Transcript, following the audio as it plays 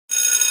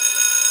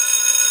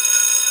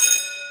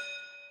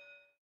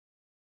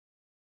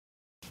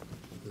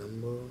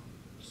Number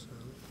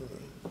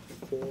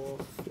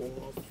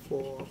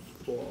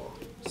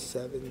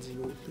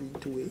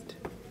 444470328.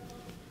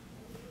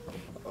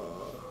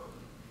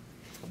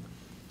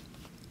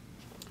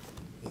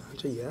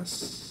 Answer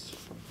yes.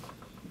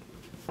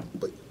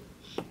 Wait,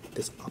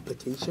 this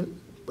application.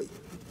 Wait,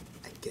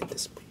 I get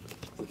this.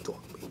 You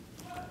talk me.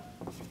 I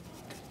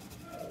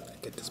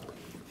get this.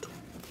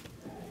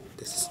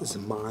 This is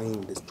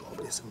mine. This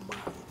job is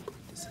mine.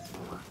 This is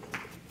mine.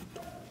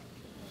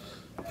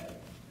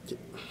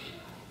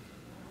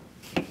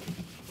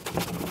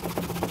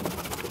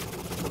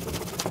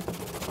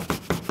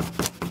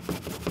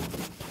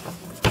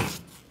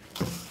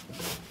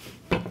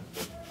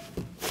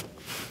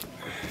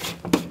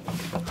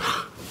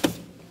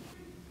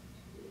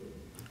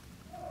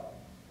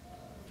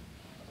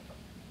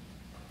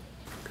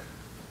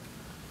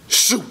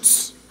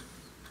 Shoots!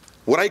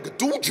 What I could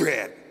do,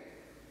 Dread?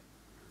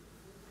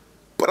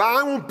 But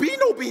I won't be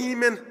no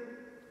Bahamian.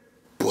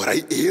 But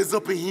I is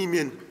a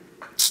Bahamian.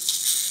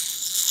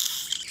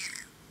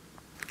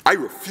 I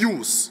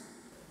refuse.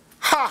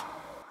 Ha!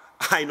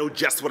 I know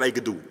just what I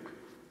could do.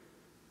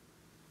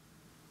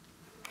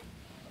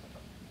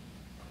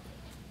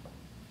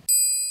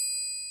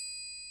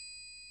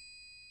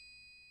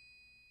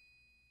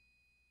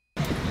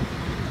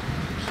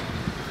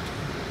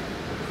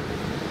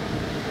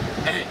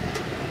 Hey,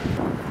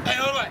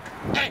 all right.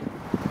 Hey,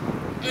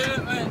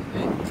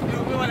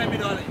 you want me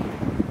darling?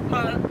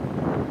 Let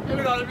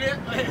me darling, please.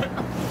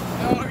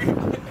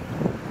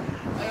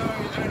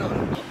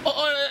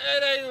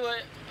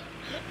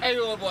 Hey,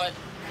 oh boy.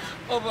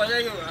 Oh boy, there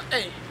you go.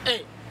 Hey,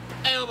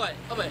 oh boy,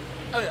 oh boy,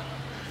 oh yeah.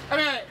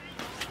 Hey,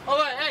 oh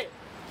boy, hey,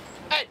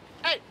 oh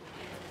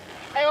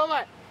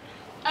boy,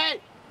 hey,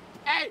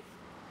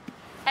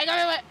 come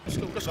here, let's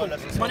go.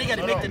 Money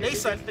gotta make the day,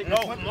 son. No,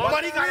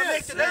 money gotta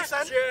make the day,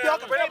 son. Y'all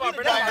can bring it back,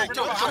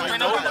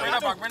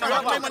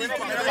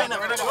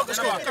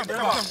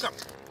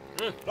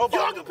 Y'all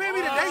can pay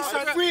me today,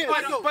 son. Wait,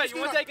 you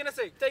want to take this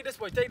way? Take this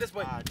way. Take this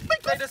way.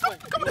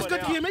 Come on, it's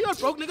good to hear me. You're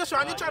broke, nigga, so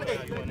I ain't trying to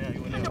get you.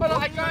 But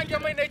I can't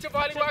get my nature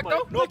body back,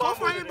 though. No, go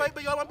find it,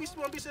 baby. Y'all want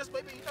to be serious,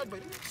 baby.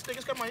 These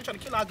niggas come on, you trying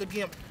to kill our good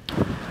game.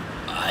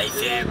 I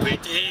feel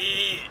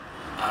pretty.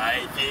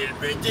 I feel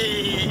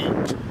pretty.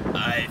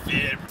 I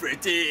feel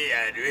pretty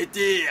and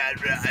witty and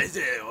I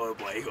say, oh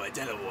boy, go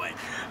tell a boy.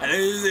 And I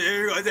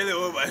say, go tell a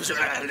boy. I say,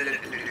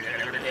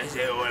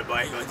 oh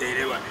boy, go tell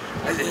a boy.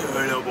 I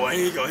say, oh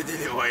boy, go tell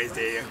a boy. I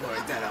say, go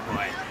tell a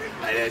boy.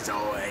 And that's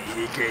all,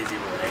 he crazy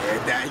boy. I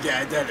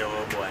can't tell a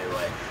boy.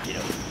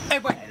 Hey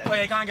boy,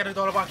 I can't get the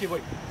dollar back here,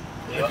 boy.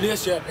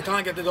 Please, chef, I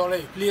can't get the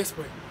dollar. Please,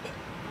 boy.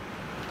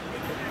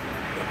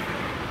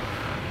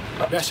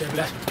 Bless you,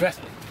 bless.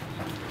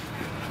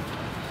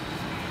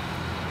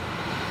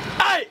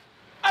 Hey,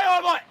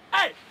 oh boy,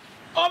 hey,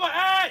 oh boy,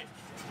 hey,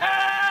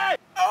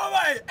 oh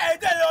boy, hey,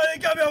 tell me,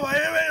 come here, boy,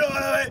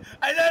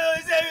 I don't know,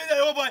 say me,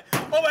 oh boy,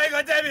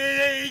 go tell me,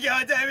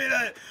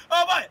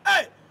 oh boy,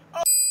 hey.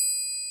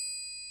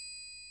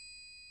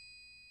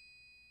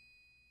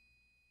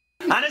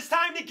 And it's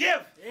time to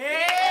give.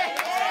 Yeah.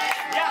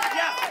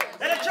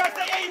 Let the church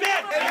say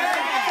amen.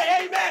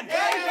 Say amen.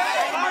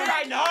 All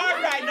right now.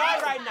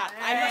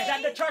 I must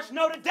let the church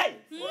know today.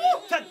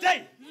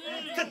 Today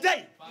is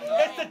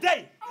the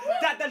day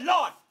that the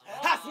Lord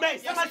has made.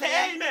 Somebody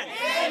say amen.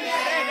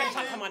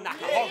 Come on now.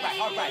 All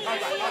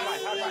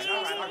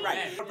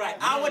right.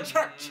 Our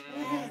church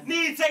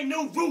needs a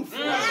new roof.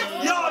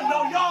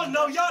 Y'all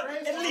know.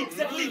 It leaks.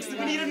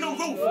 We need a new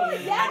roof.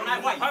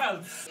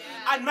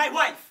 And my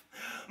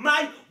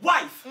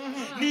wife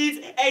needs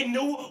a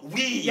new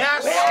weed.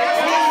 Yes.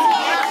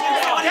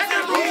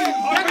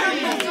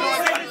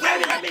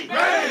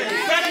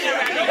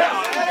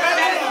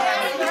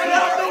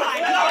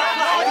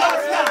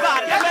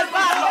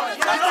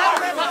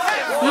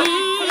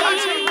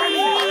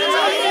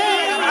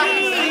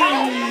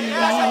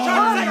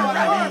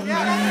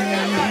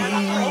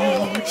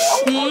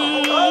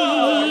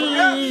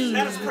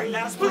 Let us pray.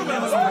 Yes, Lord.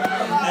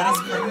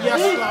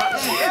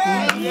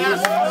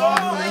 Yes.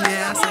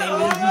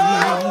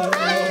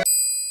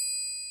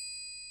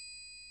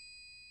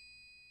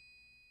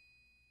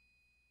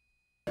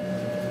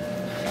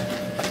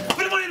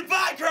 Put him on the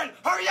bike, girl.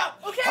 Hurry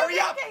up. Hurry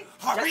up.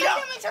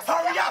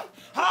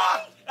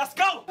 Let's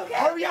go. Okay.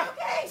 Hurry up.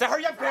 Okay. Say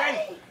hurry up, Granny.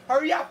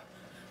 Hurry up.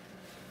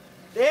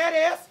 There it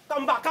is.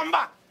 Come back.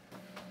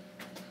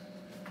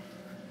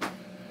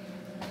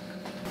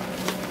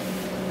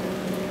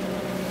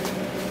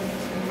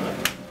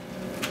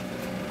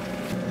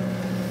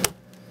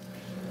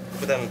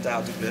 Put that on the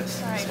dial,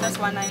 please. All right, that's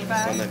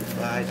 195.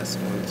 195, that's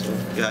going through.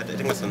 Yeah, I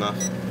think that's enough.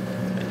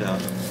 And, yeah.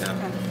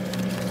 Okay.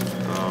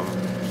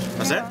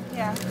 That's it?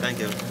 Yeah. Thank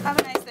you. Have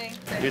a nice day.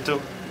 You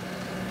too.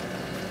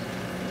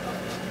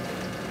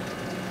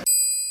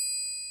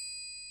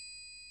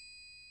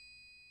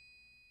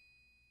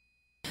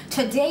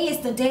 Today is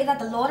the day that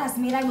the Lord has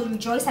made. I will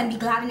rejoice and be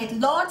glad in it.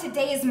 Lord,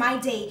 today is my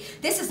day.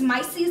 This is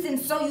my season.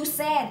 So you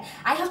said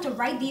I have to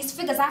write these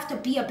figures. I have to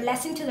be a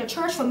blessing to the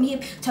church for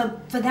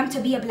them to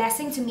be a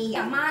blessing to me.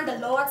 Man, the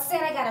Lord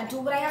said I gotta do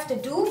what I have to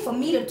do for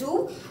me to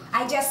do.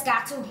 I just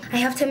got to. I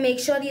have to make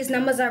sure these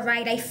numbers are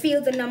right. I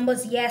feel the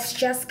numbers, yes,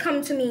 just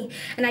come to me.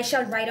 And I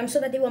shall write them so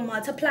that they will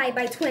multiply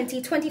by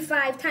 20,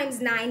 25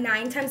 times 9,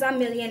 9 times a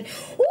million.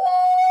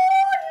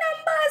 Ooh,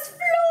 numbers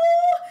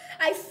flow.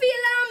 I feel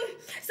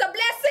it's a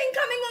blessing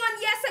coming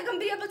on. Yes, I can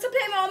be able to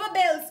pay all my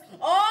bills.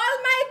 All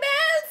my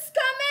bills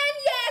coming.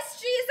 Yes,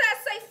 Jesus,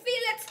 I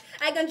feel it.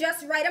 I can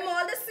just write them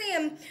all the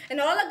same. And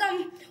all of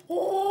them.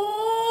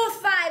 Oh,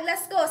 5.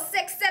 Let's go.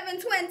 6,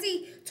 7,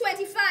 20,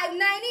 25,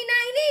 90, 90.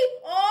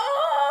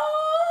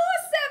 Oh,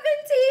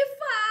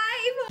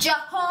 75.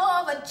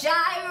 Jehovah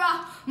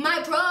Jireh,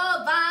 my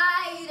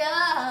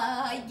provider.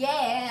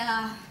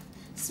 Yeah.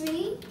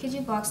 Sweetie, could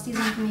you box these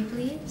in for me,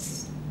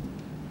 please?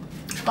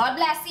 God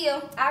bless you.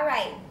 All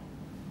right.